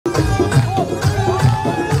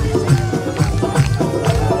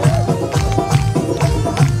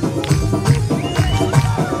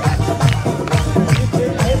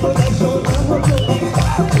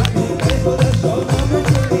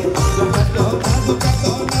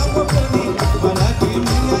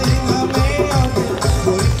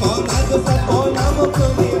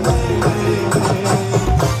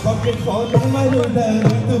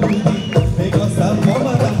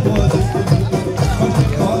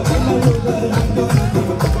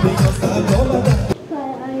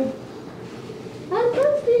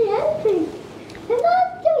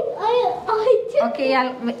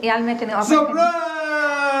y'all make an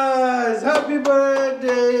surprise! Happy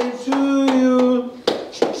birthday to you.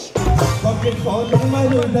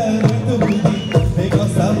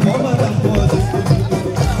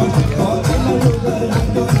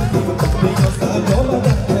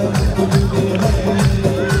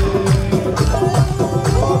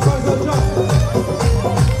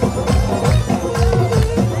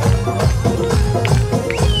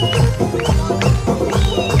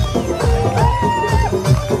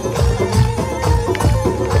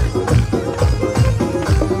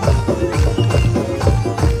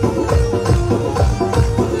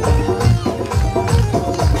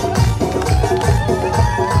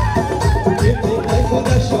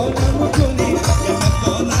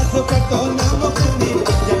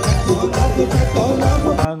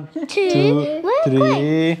 Two,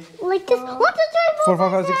 three, like this. 1, 2, 3, 4,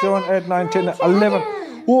 5, 6, 7, 8, 9, 10, 11.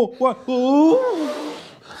 Whoa, what? Whoa.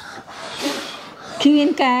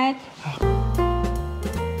 Queen cat.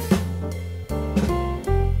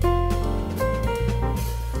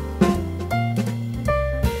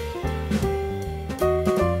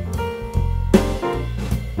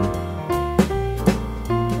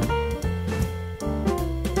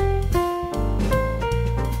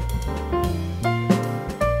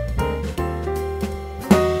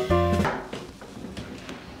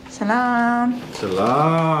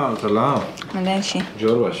 سلام ماشي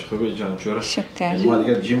جور باش خوبی جان جور شكرا ما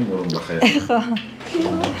دیگه جیم برم بخیر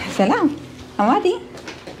سلام أمادي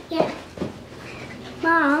Yeah.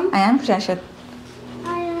 Mom. أيان كجا شد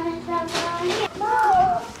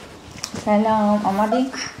سلام أمادي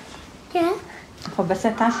Yeah. خب بس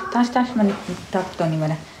تاش من تافتوني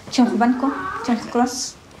ولا چم خوبنكو چم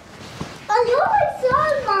خلاص I always saw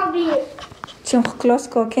it, Mommy. چم خلاص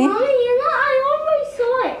كو اوكي Mommy, I always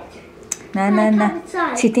saw it. نا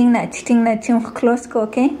تشتينغنا چم خلاص كو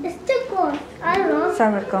اوكي It's too cool. I don't know.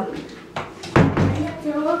 صبر كو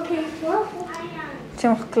Okay, well,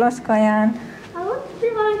 چم خلاص كو أيان I want to be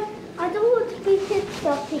like, I don't want to be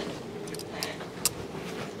stuffy.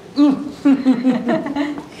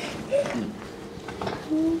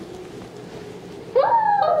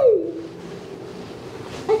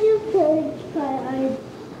 I just can't try.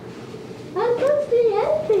 I'm going to be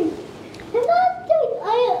anything. And I did.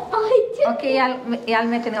 اوكي يال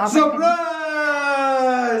ميتني اوبن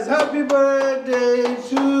surprise! Happy birthday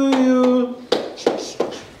to you.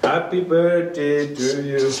 Happy birthday to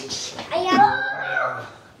you.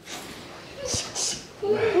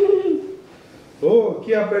 Oh,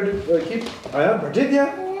 क्या बर्थडे आया बर्थडे दिया?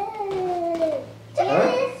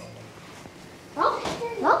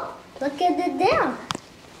 Look at it there.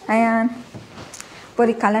 أيان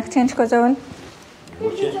بوري كالك change كو زول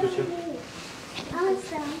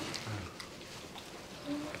Awesome.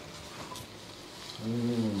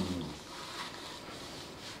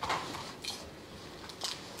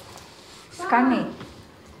 سکانی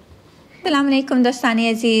سلام علیکم دوستان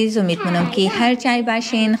عزیز امید منم که هر جای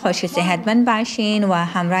باشین خوش و صحتمند باشین و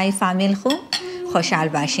همراه فامیل خوب خوشحال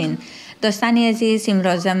باشین دوستان عزیز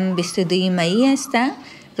امروزم 22 می است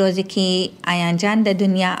روزی که آیان جان در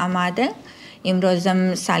دنیا آمده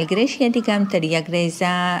امروزم سالگرش دیگم تر یک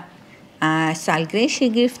ریزه سالگرشی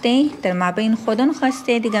گرفته در مابین خودم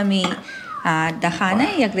خواسته دیگه می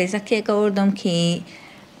دخانه یک ریزه کیک آوردم که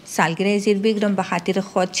سالگرد زیر بگیرم به خاطر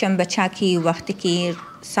خودشم بچه که وقتی که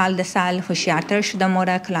سال ده سال هوشیارتر شده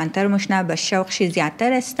مورا کلانتر مشنه به شوقش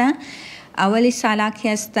زیادتر است اولی سالا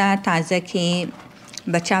که است تازه که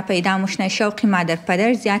بچه پیدا مشنه شوقی مادر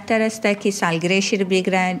پدر زیادتر است که سالگرهش رو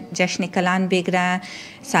بگیره جشن کلان بگیره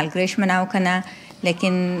سالگرهش مناو کنه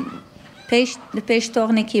لیکن پیش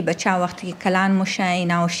توغنه که بچه وقتی که کلان مشنه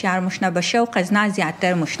اینا هوشیار مشنه به شوق از نه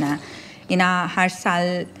زیادتر مشنه اینا هر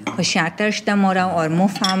سال هوشیارتر شده مورا اور مو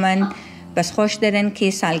فهمن بس خوش دارن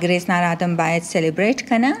که سالگرز نرادم باید سلیبریت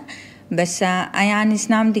کنه بس آیان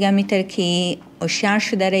اسلام دیگه میتر که هوشیار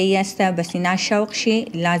شده رایی است بس اینا شوق شی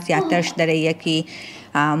لا زیادتر شده رایی که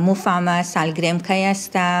مو فهمه سالگرم که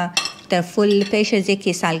است در فول پیش از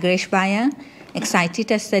که سالگرش باید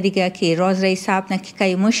اکسایتیت است دیگه که روز رای صاحب نکی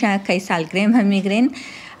که موشه که سالگرم هم میگرین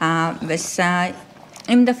بس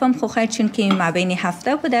این دفعه خو خیر چون که ما بین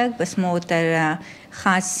هفته بوده بس ما در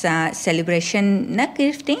خاص سلیبریشن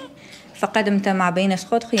نگرفتیم فقط ما بین از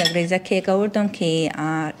خود یک ریزه کیک آوردم که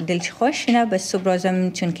دلش خوش نه بس صبح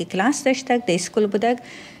روزم چون که کلاس داشته در اسکول بوده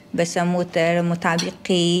بس موتر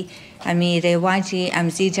مطابقی امی رواجی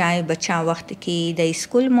امزی جای بچه وقتی که در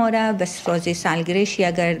اسکول مورا بس روزی سالگرش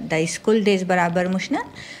اگر در اسکول دیز برابر مشنه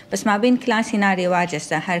بس ما بین کلاس اینا رواج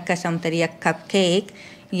است هر کس هم تر یک کپ کیک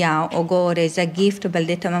یا اوگو ریزا گیفت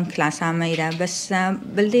بلده تمام کلاس ها میره بس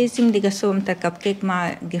بلده زیم دیگه سوم تا کپ کیک ما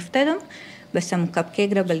گیفت دادم بس هم کپ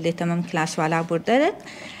کیک را بلده تمام کلاس والا برده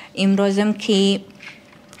امروزم که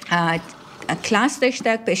کلاس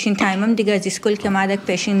داشتک پیشین تایمم دیگه از اسکول که مادک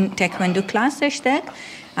پیشین تکوندو کلاس داشتک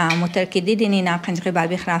مترکدی دینی ناقنجقی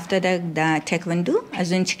بابی خرافته دا تکوندو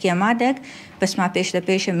از اون چی که مادک بس ما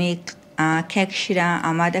پیش می کیک شیره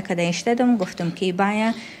آماده کده اشتدم گفتم که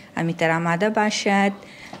باید امیتر آماده باشد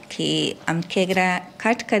که ام کیک را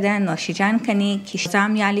کٹ کده نوشیجان کنی که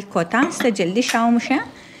شزام یالی کوتا است جلدی شاو میشه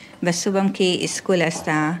بس صبحم که اسکول است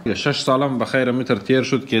 6 سالم بخیر متر تیر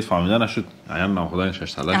شد که فهمیده نشد عیان ناخدای 6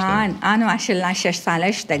 سالش آن ماشاءالله 6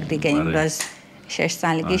 سالش دک دیگه امروز 6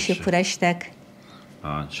 سالگیش پورش دک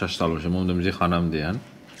 6 سال باشه موندم زی خانم دیان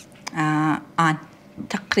آن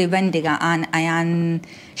تقریبا دیگه آن ایان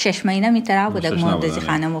 6 ماهینه میتره بودک مورد زی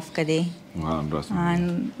خانم افکده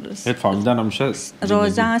آن هیت فهمیده نمیشه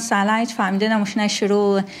روزا سالا هیت فهمیده نمیشه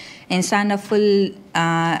شروع انسان فل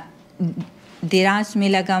دیراز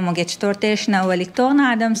میلگه مگه چطور ترش نه ولی تو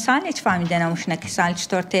نه آدم سال هیچ فهمیده نمیشه که سال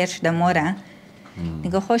چطور ترش دموره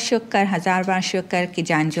نگه خوش شکر 1000 بار شکر که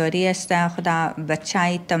جانجوری است خدا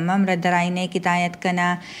بچهای تمام را در آینه هدایت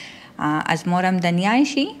کنه از مورم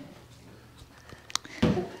دنیایشی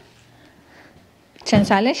چند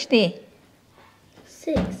سالش دی؟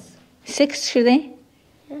 6 شده؟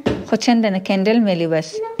 خود چند دنه کندل میلی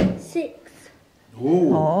بس؟ 6.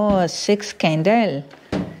 اوه 6 کندل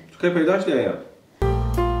که پیداش دی عیان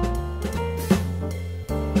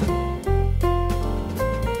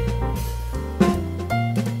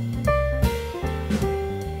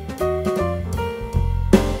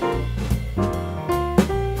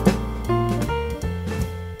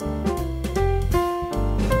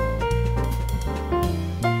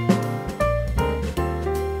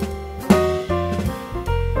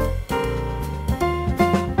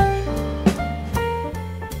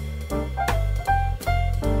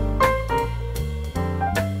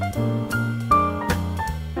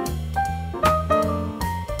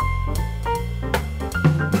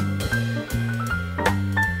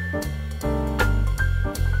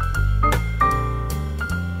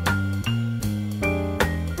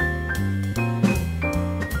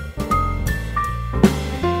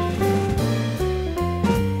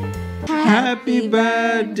Happy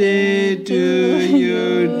birthday to you,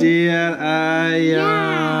 dear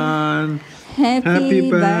Ayaan. Happy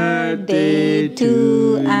birthday to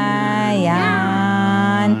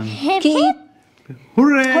Ayaan. Keep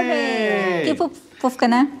Hooray! keep puff ka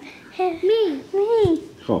na. Me.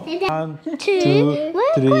 Go. 1, 2,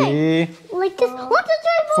 3, Like this. 1, 2,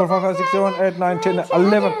 3, 4, 5, 6, 7, 8, 9, 10,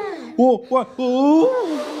 11. Whoa, what? Whoa.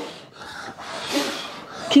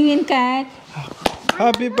 Queen cat.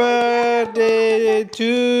 Happy birthday to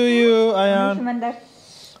you, Ayaan.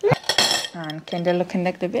 Candle look in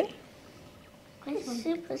the bill. It's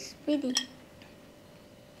super speedy.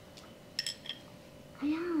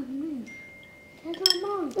 Ayaan, move. There's no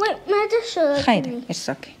more. Wait, may I just show it to Hide. me? It's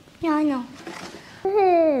okay. Yeah, I know.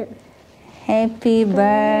 Happy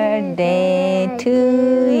birthday to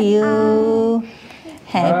you.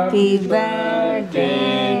 Happy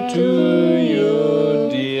birthday to you,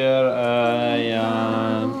 dear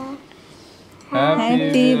Ayaan.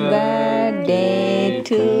 Happy birthday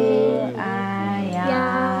to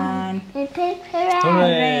Ayaan. Hip hip hooray.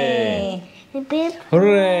 Hooray! Hip hip.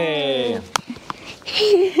 Hooray!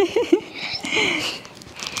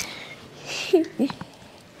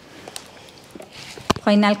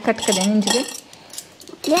 Final cut ka din hindi.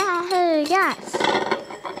 Yeah, yes.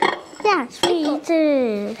 Yes, we do.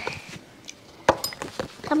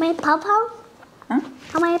 Can I pop out? Huh?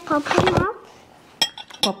 Can I pop out now?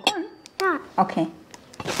 Popcorn? Yeah. Okay.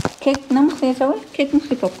 Cake na mo kaya sawal? Cake mo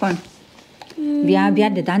si popcorn. Biya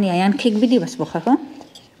de dani ayan cake bidi bas bukhar ko.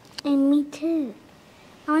 And me too.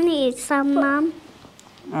 I want to eat some, Mom.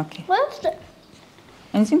 Okay. What's the...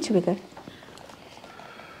 Ensin chibigar.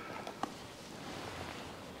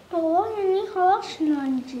 والله إني خلاص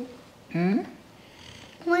عندي.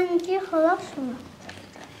 وإنتي خلاص.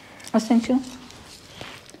 Asan chu?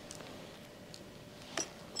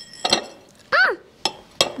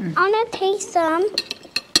 I want to taste some.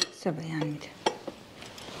 Sabayan mit.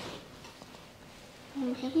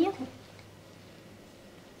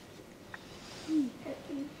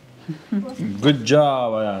 Good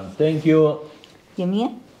job, Ayaan. Thank you.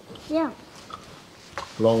 Yummy? Yeah.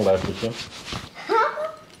 Long life with you. How?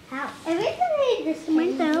 Everything made this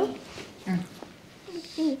window.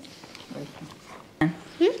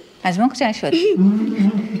 از ما کجا شد؟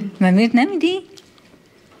 ممیر نمیدی؟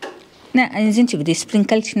 نه از این چی بدی؟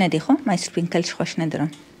 سپرینکلش ندی خب؟ من سپرینکلش خوش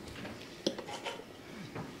ندارم.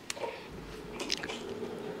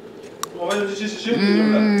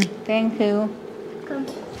 Thank you.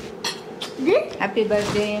 This? Happy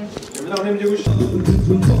birthday.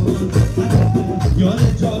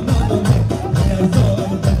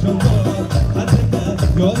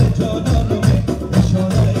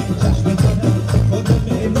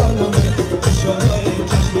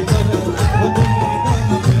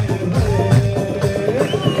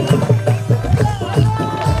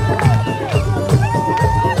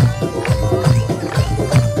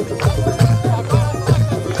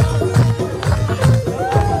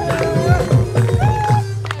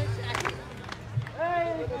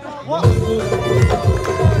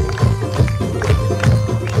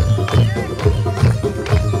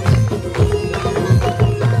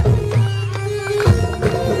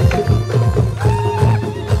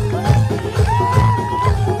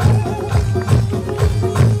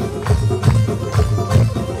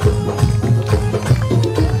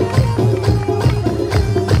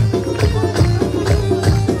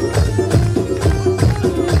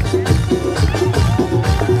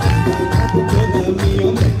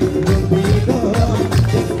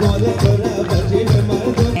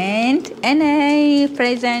 And NA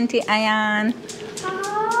present Ayaan.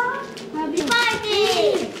 Happy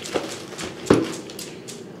birthday!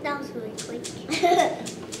 That was really quick.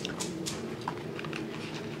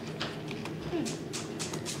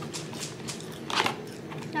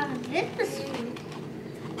 This is